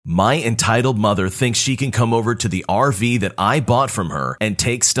My entitled mother thinks she can come over to the RV that I bought from her and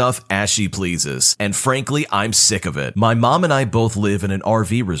take stuff as she pleases. And frankly, I'm sick of it. My mom and I both live in an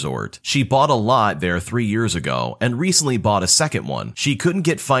RV resort. She bought a lot there 3 years ago and recently bought a second one. She couldn't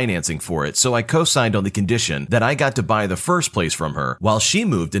get financing for it, so I co-signed on the condition that I got to buy the first place from her while she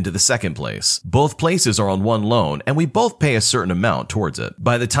moved into the second place. Both places are on one loan and we both pay a certain amount towards it.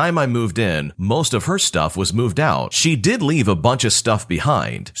 By the time I moved in, most of her stuff was moved out. She did leave a bunch of stuff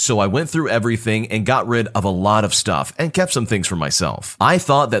behind, so I went through everything and got rid of a lot of stuff and kept some things for myself. I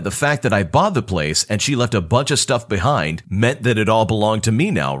thought that the fact that I bought the place and she left a bunch of stuff behind meant that it all belonged to me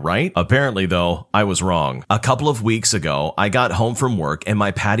now, right? Apparently though, I was wrong. A couple of weeks ago, I got home from work and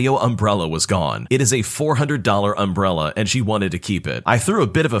my patio umbrella was gone. It is a $400 umbrella and she wanted to keep it. I threw a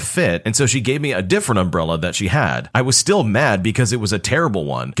bit of a fit and so she gave me a different umbrella that she had. I was still mad because it was a terrible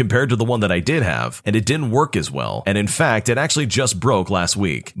one compared to the one that I did have, and it didn't work as well. And in fact, it actually just broke last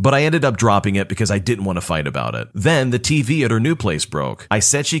week. But I ended up dropping it because I didn't want to fight about it. Then the TV at her new place broke. I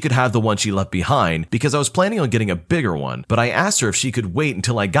said she could have the one she left behind because I was planning on getting a bigger one, but I asked her if she could wait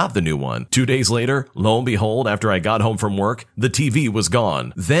until I got the new one. 2 days later, lo and behold, after I got home from work, the TV was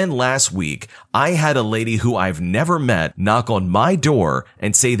gone. Then last week, I had a lady who I've never met knock on my door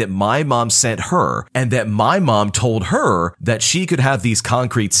and say that my mom sent her and that my mom told her that she could have these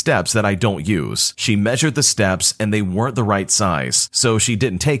concrete steps that I don't use. She measured the steps and they weren't the right size, so she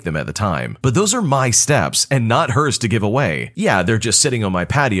didn't take them at the time. But those are my steps and not hers to give away. Yeah, they're just sitting on my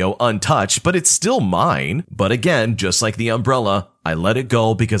patio untouched, but it's still mine. But again, just like the umbrella, I let it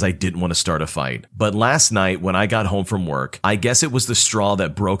go because I didn't want to start a fight. But last night when I got home from work, I guess it was the straw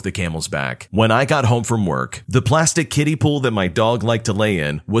that broke the camel's back. When I got home from work, the plastic kiddie pool that my dog liked to lay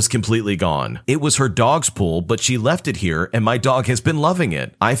in was completely gone. It was her dog's pool, but she left it here and my dog has been loving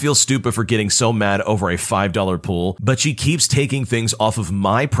it. I feel stupid for getting so mad over a $5 pool, but she keeps taking things off of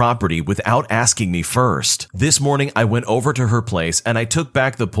my property without asking me first. This morning I went over to her place and I took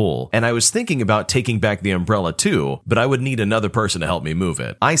back the pool, and I was thinking about taking back the umbrella too, but I would need another person to help me move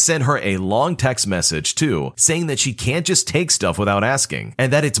it. I sent her a long text message too, saying that she can't just take stuff without asking,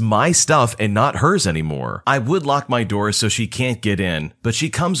 and that it's my stuff and not hers anymore. I would lock my doors so she can't get in, but she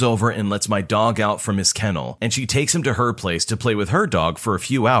comes over and lets my dog out from his kennel, and she takes him to her place to play with her dog for a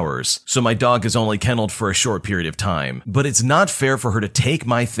few hours, so my dog is only kenneled for a short period of time. But it's not fair for her to take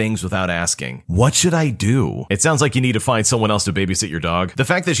my things without asking. What should I do? It sounds like you need to find someone else to babysit your dog. The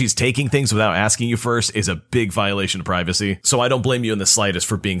fact that she's taking things without asking you first is a big violation of privacy, so I don't blame you in the slightest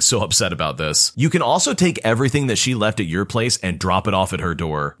for being so upset about this. You can also take everything that she left at your place and drop it off at her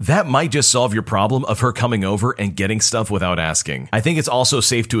door. That might just solve your problem of her coming over and getting stuff without asking. I think it's also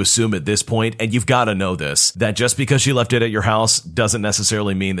safe to assume at this point, and you've got to know this, that just because she left it at your house doesn't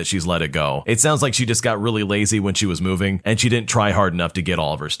necessarily mean that she's let it go. It sounds like she just got really lazy when she was moving and she didn't try hard enough to get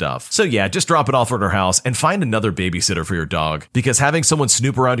all of her stuff. So yeah, just drop it off at her house and find another babysitter for your dog, because having someone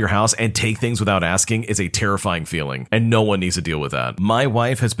snoop around your house and take things without asking is a terrifying feeling, and no one needs to deal with that. My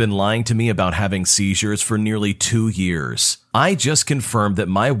wife has been lying to me about having seizures for nearly 2 years. I just confirmed that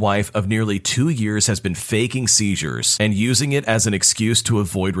my wife of nearly 2 years has been faking seizures and using it as an excuse to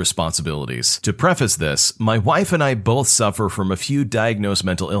avoid responsibilities. To preface this, my wife and I both suffer from a few diagnosed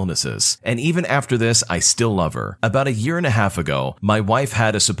mental illnesses, and even after this, I still love her. About a year and a half ago, my wife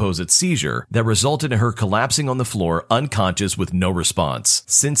had a supposed seizure that resulted in her collapsing on the floor unconscious with no response.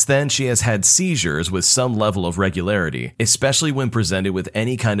 Since then, she has had seizures with some level of regularity, especially when presented with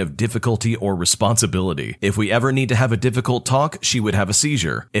any kind of difficulty or responsibility. If we ever need to have a difficult talk, she would have a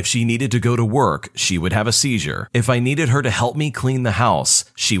seizure. If she needed to go to work, she would have a seizure. If I needed her to help me clean the house,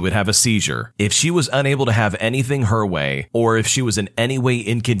 she would have a seizure. If she was unable to have anything her way, or if she was in any way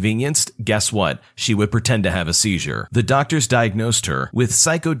inconvenienced, guess what? She would pretend to have a seizure. The doctors diagnosed her with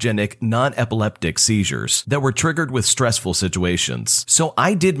psychogenic non-epileptic seizures that were triggered with stressful situations. So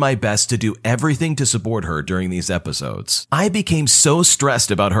I did my best to do everything to support her during these episodes. I became so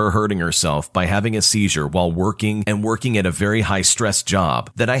stressed about her hurting herself by having a seizure while working at a very high stress job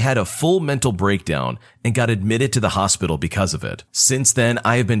that I had a full mental breakdown and got admitted to the hospital because of it. Since then,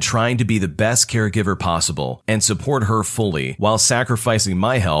 I have been trying to be the best caregiver possible and support her fully while sacrificing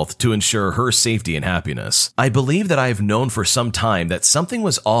my health to ensure her safety and happiness. I believe that I have known for some time that something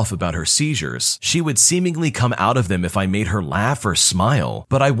was off about her seizures. She would seemingly come out of them if I made her laugh or smile,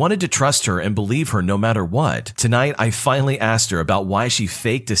 but I wanted to trust her and believe her no matter what. Tonight, I finally asked her about why she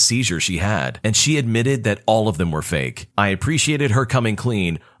faked a seizure she had, and she admitted that all of them were fake. I appreciated her coming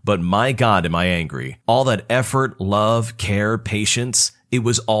clean, but my God, am I angry. All that effort, love, care, patience, It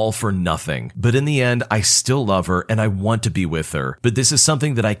was all for nothing. But in the end, I still love her and I want to be with her. But this is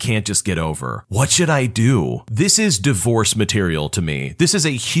something that I can't just get over. What should I do? This is divorce material to me. This is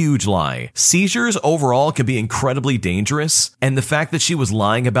a huge lie. Seizures overall can be incredibly dangerous, and the fact that she was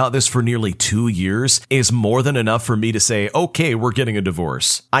lying about this for nearly 2 years is more than enough for me to say, okay, we're getting a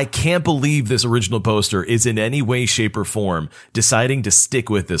divorce. I can't believe this original poster is in any way, shape, or form deciding to stick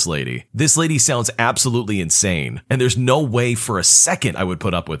with this lady. This lady sounds absolutely insane, and there's no way for a second I would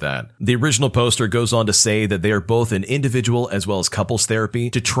put up with that. The original poster goes on to say that they are both in individual as well as couples therapy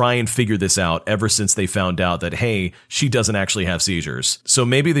to try and figure this out ever since they found out that, hey, she doesn't actually have seizures. So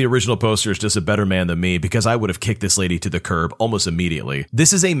maybe the original poster is just a better man than me, because I would have kicked this lady to the curb almost immediately.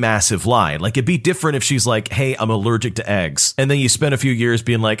 This is a massive lie. Like, it'd be different if she's like, hey, I'm allergic to eggs. And then you spend a few years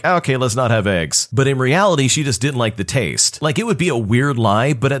being like, okay, let's not have eggs. But in reality, she just didn't like the taste. Like, it would be a weird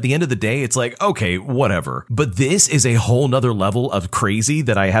lie, but at the end of the day, it's like, okay, whatever. But this is a whole nother level of crazy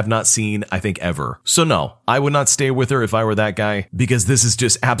that I have not seen, I think, ever. So no, I would not stay with her if I were that guy, because this is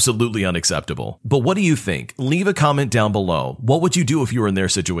just absolutely unacceptable. But what do you think? Leave a comment down below. What would you do if you were in their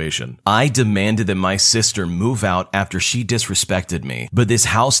situation? I demanded that my sister move out after she disrespected me, but this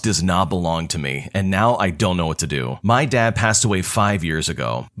house does not belong to me, and now I don't know what to do. My dad passed away 5 years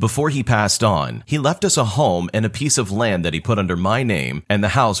ago. Before he passed on, he left us a home and a piece of land that he put under my name, and the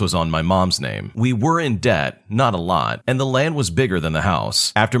house was on my mom's name. We were in debt, not a lot, and the land was bigger than the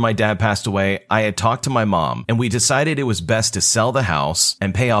house. After my dad passed away, I had talked to my mom, and we decided it was best to sell the house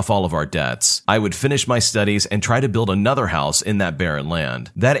and pay off all of our debts. I would finish my studies and try to build another house in that barren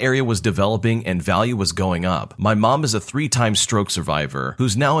land. That area was developing and value was going up. My mom is a 3-time stroke survivor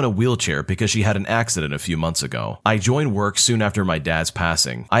who's now in a wheelchair because she had an accident a few months ago. I joined work soon after my dad's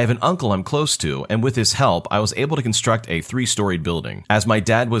passing. I have an uncle I'm close to, and with his help, I was able to construct a 3-storied building. As my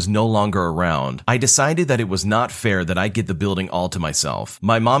dad was no longer around, I decided that it was not fair that I get the building all to myself.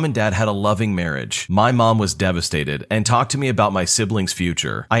 My mom and dad had a loving marriage. My mom was devastated and talked to me about my siblings'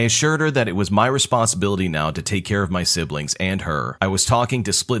 future. I assured her that it was my responsibility now to take care of my siblings and her. I was talking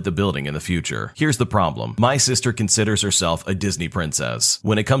to split the building in the future. Here's the problem. My sister considers herself a Disney princess.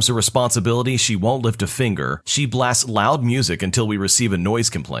 When it comes to responsibility, she won't lift a finger. She blasts loud music until we receive a noise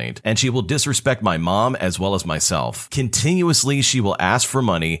complaint, and she will disrespect my mom as well as myself. Continuously, she will ask for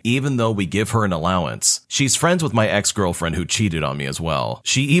money even though we give her an allowance. She's friends with my ex-girlfriend who cheated on me as well.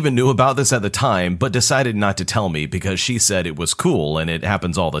 She even knew about this at the time, but decided not to tell me because she said it was cool and it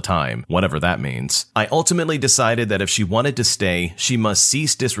happens all the time, whatever that means. I ultimately decided that if she wanted to stay, she must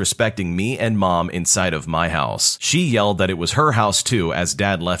cease disrespecting me and mom inside of my house. She yelled that it was her house too, as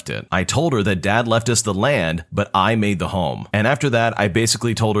dad left it. I told her that dad left us the land, but I made the home. And after that, I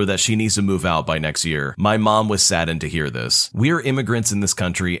basically told her that she needs to move out by next year. My mom was saddened to hear this. We're immigrants in this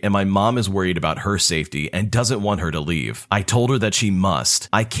country, and my mom is worried about her safety and doesn't want her to leave. I told her that she must.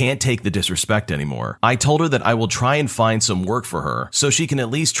 I can't take the disrespect anymore. I told her that I will try and find some work for her so she can at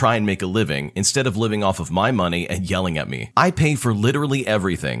least try and make a living instead of living off of my money and yelling at me. I pay for literally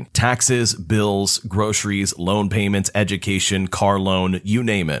everything. Taxes, bills, groceries, loan payments, education, car loan, you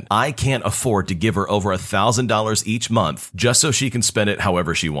name it. I can't afford to give her over $1,000 each month just so she can spend it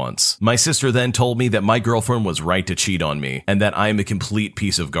however she wants. My sister then told me that my girlfriend was right to cheat on me and that I am a complete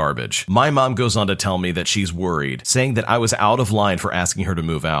piece of garbage. My mom goes on to tell me that she's worried, saying that I was out of line for asking her to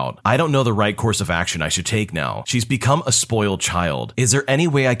move out. I don't know the right course of action I should take now. She's become a spoiled child. Is there any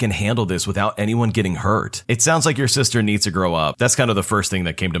way I can handle this without anyone getting hurt? It sounds like your sister needs to grow up. That's kind of the first thing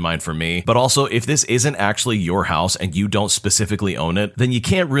that came to mind for me. But also, if this isn't actually your house and you don't specifically own it, then you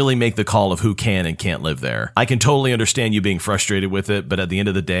can't really make the call of who can and can't live there. I can totally understand you being frustrated with it, but at the end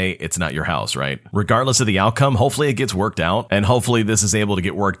of the day, it's not your house, right? Regardless of the outcome, hopefully it gets worked out, and hopefully this is able to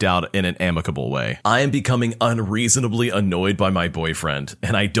get worked out in an amicable way. I am becoming unreasonably annoyed by my boyfriend,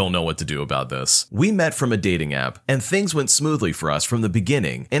 and I don't know what to do about this. We met from a dating app, and things went smoothly for us from the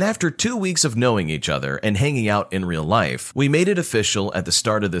beginning, and after 2 weeks of knowing each other and hanging out in real life, we made it official at the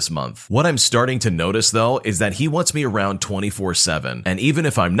start of this month. What I'm starting to notice, though, is that he wants me around 24/7, and even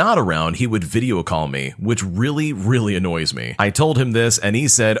if I'm not around, he would video call me, which really annoys me. I told him this, and he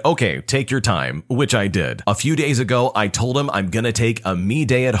said, okay, take your time, which I did. A few days ago, I told him I'm gonna take a me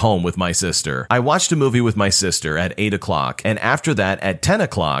day at home with my sister. I watched a movie with my sister at 8 o'clock, and after that, at 10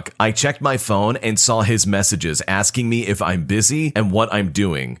 o'clock, I checked my phone and saw his messages asking me if I'm busy and what I'm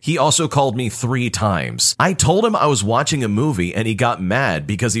doing. He also called me 3 times. I told him I was watching a movie, and he got mad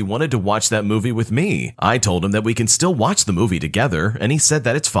because he wanted to watch that movie with me. I told him that we can still watch the movie together, and he said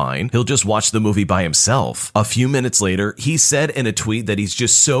that it's fine. He'll just watch the movie by himself. A few minutes later, he said in a tweet that he's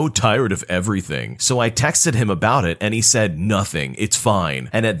just so tired of everything. So I texted him about it, and he said nothing, it's fine.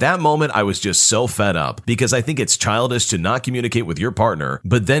 And at that moment, I was just so fed up because I think it's childish to not not communicate with your partner,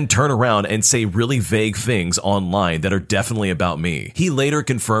 but then turn around and say really vague things online that are definitely about me. He later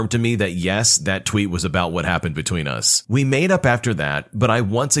confirmed to me that yes, that tweet was about what happened between us. We made up after that, but I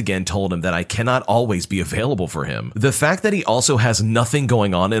once again told him that I cannot always be available for him. The fact that he also has nothing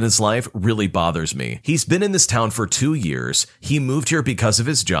going on in his life really bothers me. He's been in this town for 2 years. He moved here because of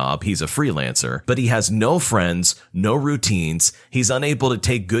his job. He's a freelancer, but he has no friends, no routines. He's unable to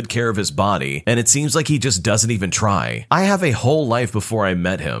take good care of his body, and it seems like he just doesn't even try. I have a whole life before I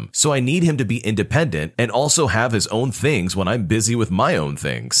met him, so I need him to be independent and also have his own things when I'm busy with my own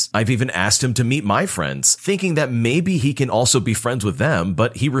things. I've even asked him to meet my friends, thinking that maybe he can also be friends with them,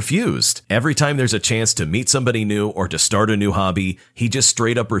 but he refused. Every time there's a chance to meet somebody new or to start a new hobby, he just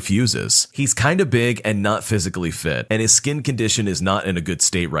straight up refuses. He's kind of big and not physically fit, and his skin condition is not in a good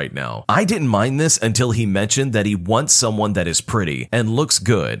state right now. I didn't mind this until he mentioned that he wants someone that is pretty and looks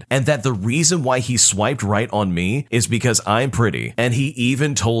good, and that the reason why he swiped right on me is because I'm pretty, and he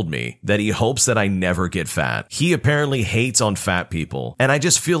even told me that he hopes that I never get fat. He apparently hates on fat people, and I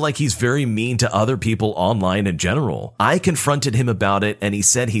just feel like he's very mean to other people online in general. I confronted him about it, and he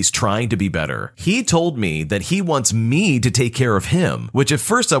said he's trying to be better. He told me that he wants me to take care of him, which at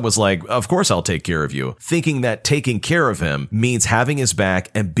first I was like, of course I'll take care of you, thinking that taking care of him means having his back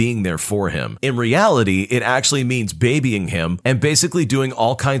and being there for him. In reality, it actually means babying him and basically doing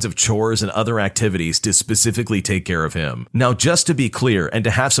all kinds of chores and other activities to specifically take care of him. Now, just to be clear and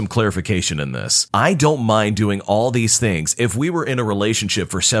to have some clarification in this, I don't mind doing all these things if we were in a relationship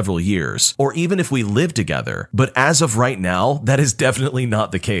for several years, or even if we lived together. But as of right now, that is definitely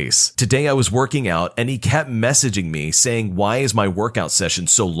not the case. Today I was working out and he kept messaging me saying, why is my workout session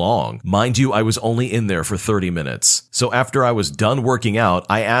so long? Mind you, I was only in there for 30 minutes. So after I was done working out,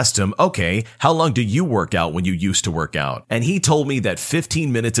 I asked him, okay, how long do you work out when you used to work out? And he told me that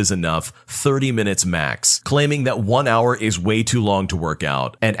 15 minutes is enough, 30 minutes max, claiming that 1 hour is way too long to work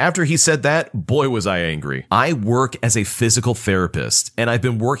out. And after he said that, boy was I angry. I work as a physical therapist, and I've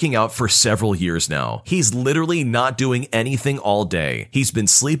been working out for several years now. He's literally not doing anything all day. He's been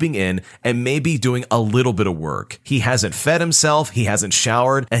sleeping in and maybe doing a little bit of work. He hasn't fed himself, he hasn't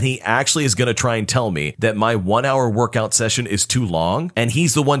showered, and he actually is going to try and tell me that my 1 hour workout session is too long, and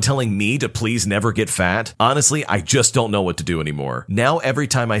he's the one telling me to please never get fat. Honestly, I just don't know what to do anymore. Now every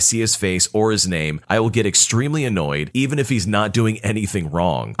time I see his face or his name, I will get extremely annoyed, even if he's not doing anything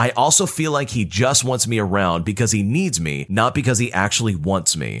wrong. I also feel like he just wants me around because he needs me, not because he actually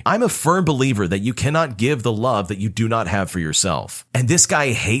wants me. I'm a firm believer that you cannot give the love that you do not have for yourself. And this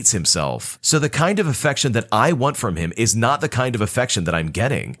guy hates himself. So the kind of affection that I want from him is not the kind of affection that I'm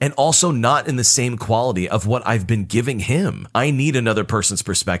getting, and also not in the same quality of what I've been giving him. I need another person's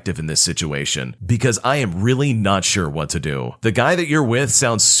perspective in this situation because I am really not sure what to do. The guy that you're with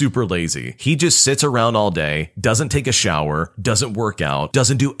sounds super lazy. He just sits around all day, doesn't take a shower, doesn't work out,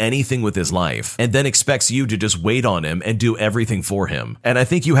 doesn't do anything with his life, and then expects you to just wait on him and do everything for him. And I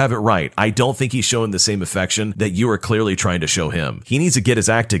think you have it right. I don't think he's showing the same affection that you are clearly trying to show him. He needs to get his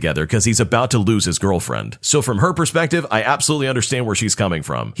act together because he's about to lose his girlfriend. So from her perspective, I absolutely understand where she's coming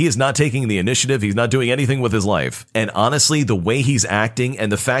from. He is not taking the initiative. He's not doing anything with his life. And honestly, the way he's acting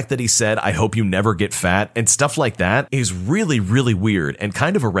and the fact that he said, I hope you never get fat and stuff like that is really, really weird and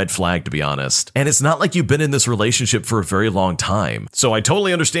kind of a red flag, to be honest. And it's not like you've been in this relationship for a very long time. So I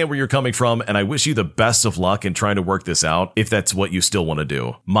totally understand where you're coming from, and I wish you the best of luck in trying to work this out if that's what you still want to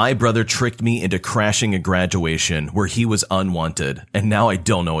do. My brother tricked me into crashing a graduation where he was unwanted, and now I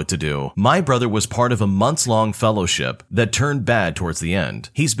don't know what to do. My brother was part of a months-long fellowship that turned bad towards the end.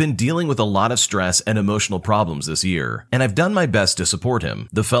 He's been dealing with a lot of stress and emotional problems this year, and I've done my best to support him.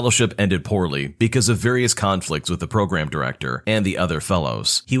 The fellowship ended poorly because of various conflicts with the program director and the other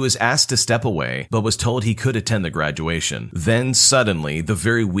fellows. He was asked to step away, but was told he could attend the graduation. Then suddenly, the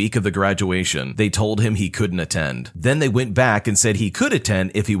very week of the graduation, they told him he couldn't attend. Then they went back and said he could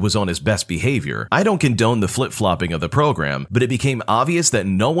attend if he was on his best behavior. I don't condone the flip-flopping of the program, but it became obvious that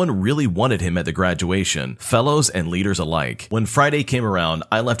no one really wanted him at the graduation, fellows and leaders alike. When Friday came around,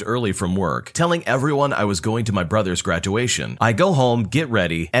 I left early from work, telling everyone I was going to my brother's graduation. I go home, get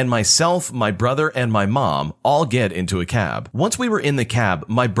ready, and myself, my brother, and my mom all get into a cab. Once we were in the cab,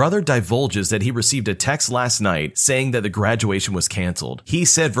 my brother divulges that he received a text last night saying that the graduation was canceled. He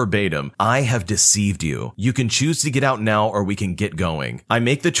said verbatim, I have deceived you. You can choose to get out now or we can get going. I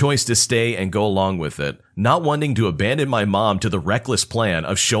make the choice to stay and go along with it. not wanting to abandon my mom to the reckless plan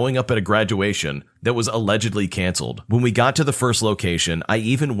of showing up at a graduation that was allegedly canceled. When we got to the first location, I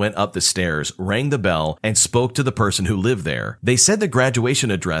even went up the stairs, rang the bell, and spoke to the person who lived there. They said the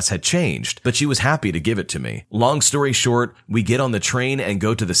graduation address had changed, but she was happy to give it to me. Long story short, we get on the train and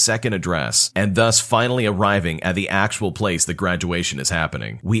go to the second address, and thus finally arriving at the actual place the graduation is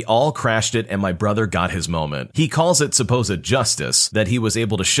happening. We all crashed it, and my brother got his moment. He calls it supposed justice that he was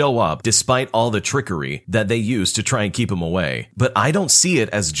able to show up despite all the trickery that they used to try and keep him away. But I don't see it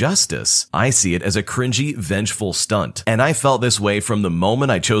as justice. I see it as a cringy, vengeful stunt. And I felt this way from the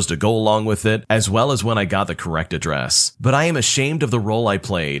moment I chose to go along with it, as well as when I got the correct address. But I am ashamed of the role I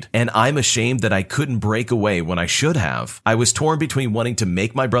played, and I'm ashamed that I couldn't break away when I should have. I was torn between wanting to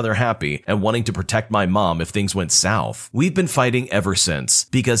make my brother happy and wanting to protect my mom if things went south. We've been fighting ever since,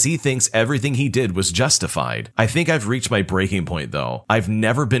 because he thinks everything he did was justified. I think I've reached my breaking point though. I've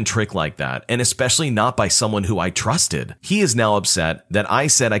never been tricked like that, and especially not by someone who I trusted. He is now upset that I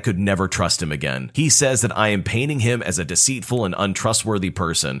said I could never trust him again. He says that I am painting him as a deceitful and untrustworthy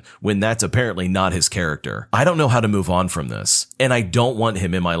person when that's apparently not his character. I don't know how to move on from this, and I don't want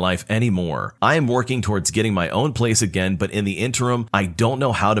him in my life anymore. I am working towards getting my own place again, but in the interim, I don't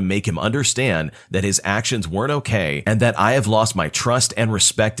know how to make him understand that his actions weren't okay and that I have lost my trust and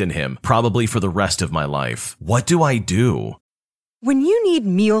respect in him, probably for the rest of my life. What do I do? When you need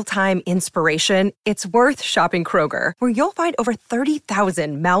mealtime inspiration, it's worth shopping Kroger, where you'll find over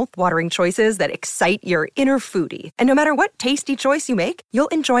 30,000 mouth-watering choices that excite your inner foodie. And no matter what tasty choice you make, you'll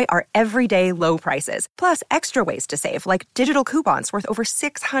enjoy our everyday low prices, plus extra ways to save, like digital coupons worth over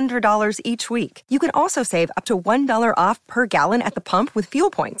 $600 each week. You can also save up to $1 off per gallon at the pump with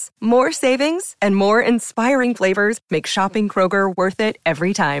fuel points. More savings and more inspiring flavors make shopping Kroger worth it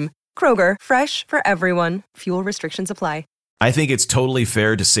every time. Kroger, fresh for everyone. Fuel restrictions apply. I think it's totally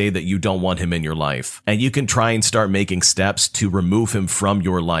fair to say that you don't want him in your life, and you can try and start making steps to remove him from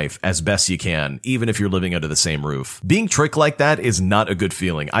your life as best you can, even if you're living under the same roof. Being tricked like that is not a good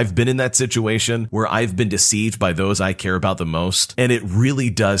feeling. I've been in that situation where I've been deceived by those I care about the most, and it really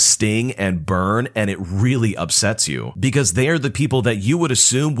does sting and burn, and it really upsets you, because they are the people that you would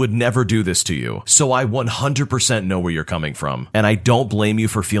assume would never do this to you. So I 100% know where you're coming from, and I don't blame you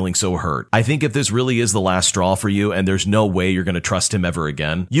for feeling so hurt. I think if this really is the last straw for you and there's no way you're going to trust him ever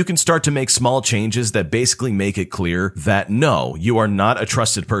again, you can start to make small changes that basically make it clear that no, you are not a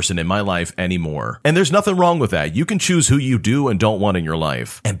trusted person in my life anymore. And there's nothing wrong with that. You can choose who you do and don't want in your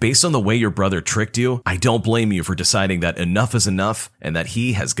life. And based on the way your brother tricked you, I don't blame you for deciding that enough is enough and that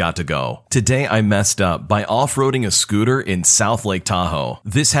he has got to go. Today I messed up by off-roading a scooter in South Lake Tahoe.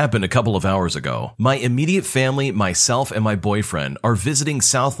 This happened a couple of hours ago. My immediate family, myself, and my boyfriend are visiting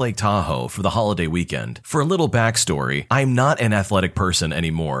South Lake Tahoe for the holiday weekend. For a little backstory, I'm not an athletic person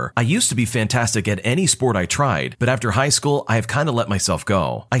anymore. I used to be fantastic at any sport I tried, but after high school, I have kind of let myself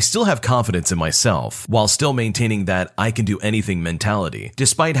go. I still have confidence in myself, while still maintaining that I can do anything mentality,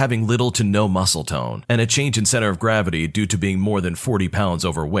 despite having little to no muscle tone, and a change in center of gravity due to being more than 40 pounds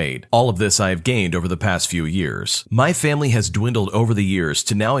overweight. All of this I have gained over the past few years. My family has dwindled over the years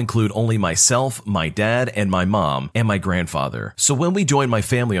to now include only myself, my dad, and my mom, and my grandfather. So when we join my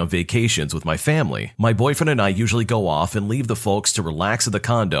family on vacations with my family, my boyfriend and I usually go off and leave the folks to relax at the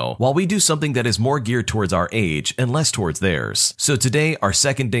condo while we do something that is more geared towards our age and less towards theirs. So today, our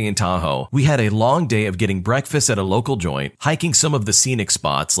second day in Tahoe, we had a long day of getting breakfast at a local joint, hiking some of the scenic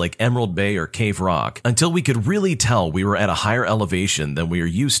spots like Emerald Bay or Cave Rock, until we could really tell we were at a higher elevation than we are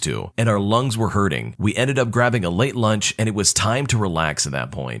used to, and our lungs were hurting. We ended up grabbing a late lunch, and it was time to relax at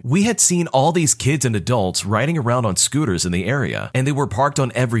that point. We had seen all these kids and adults riding around on scooters in the area, and they were parked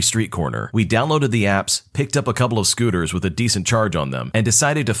on every street corner. We downloaded the apps, picked up a couple of scooters with a decent charge on them, and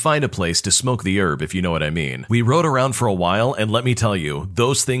decided to find a place to smoke the herb, if you know what I mean. We rode around for a while, and let me tell you,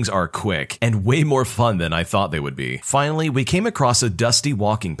 those things are quick and way more fun than I thought they would be. Finally, we came across a dusty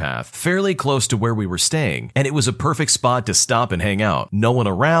walking path fairly close to where we were staying, and it was a perfect spot to stop and hang out. No one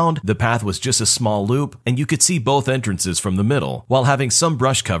around, the path was just a small loop, and you could see both entrances from the middle, while having some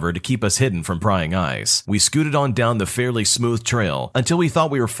brush cover to keep us hidden from prying eyes. We scooted on down the fairly smooth trail until we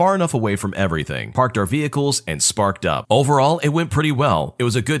thought we were far enough away from everything, parked our vehicles, and sparked up. Overall, it went pretty well. It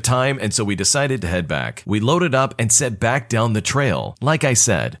was a good time, and so we decided to head back. We loaded up and set back down the trail. Like I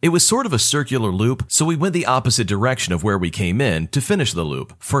said, it was sort of a circular loop, so we went the opposite direction of where we came in to finish the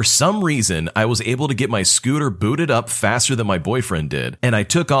loop. For some reason, I was able to get my scooter booted up faster than my boyfriend did, and I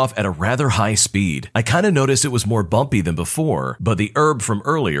took off at a rather high speed. I kind of noticed it was more bumpy than before, but the herb from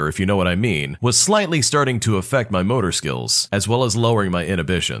earlier, if you know what I mean, was slightly starting to affect my motor skills, as well as lowering my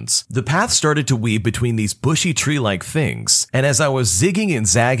inhibitions. The path started to weave between these bushy tree-like things. And as I was zigging and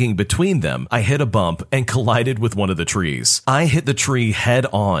zagging between them, I hit a bump and collided with one of the trees. I hit the tree head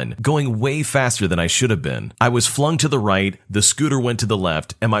on, going way faster than I should have been. I was flung to the right, the scooter went to the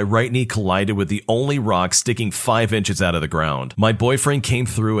left, and my right knee collided with the only rock sticking 5 inches out of the ground. My boyfriend came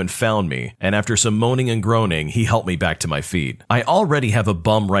through and found me, and after some moaning and groaning, he helped me back to my feet. I already have a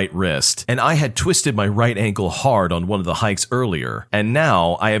bum right wrist, and I had twisted my right ankle hard on one of the hikes earlier, and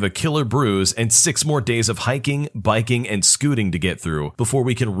now I have a killer bruise and 6 more days of hiking, biking, and scooting to get through before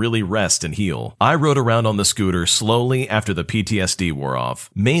we can really rest and heal. I rode around on the scooter slowly after the PTSD wore off,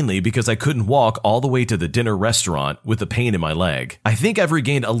 mainly because I couldn't walk all the way to the dinner restaurant with the pain in my leg. I think I've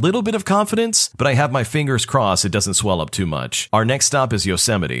regained a little bit of confidence, but I have my fingers crossed it doesn't swell up too much. Our next stop is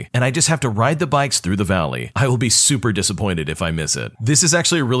Yosemite, and I just have to ride the bikes through the valley. I will be super disappointed if I miss it. This is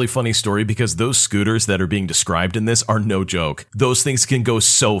actually a really funny story because those scooters that are being described in this are no joke. Those things can go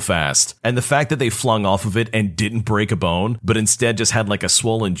so fast, and the fact that they flung off of it and didn't break a bone, but instead just had like a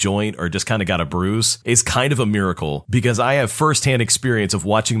swollen joint or just kind of got a bruise is kind of a miracle because I have firsthand experience of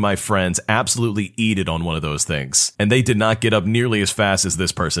watching my friends absolutely eat it on one of those things, and they did not get up nearly as fast as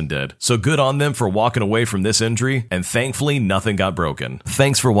this person did. So good on them for walking away from this injury, and thankfully nothing got broken.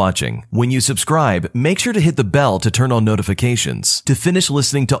 Thanks for watching. When you subscribe, make sure to hit the bell to turn on notifications. To finish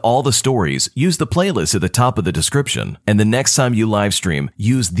listening to all the stories, use the playlist at the top of the description. And the next time you live stream,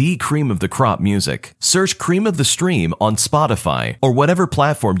 use the Cream of the Crop music. Search Cream of the Stream on Spotify or whatever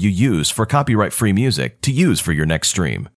platform you use for copyright-free music to use for your next stream.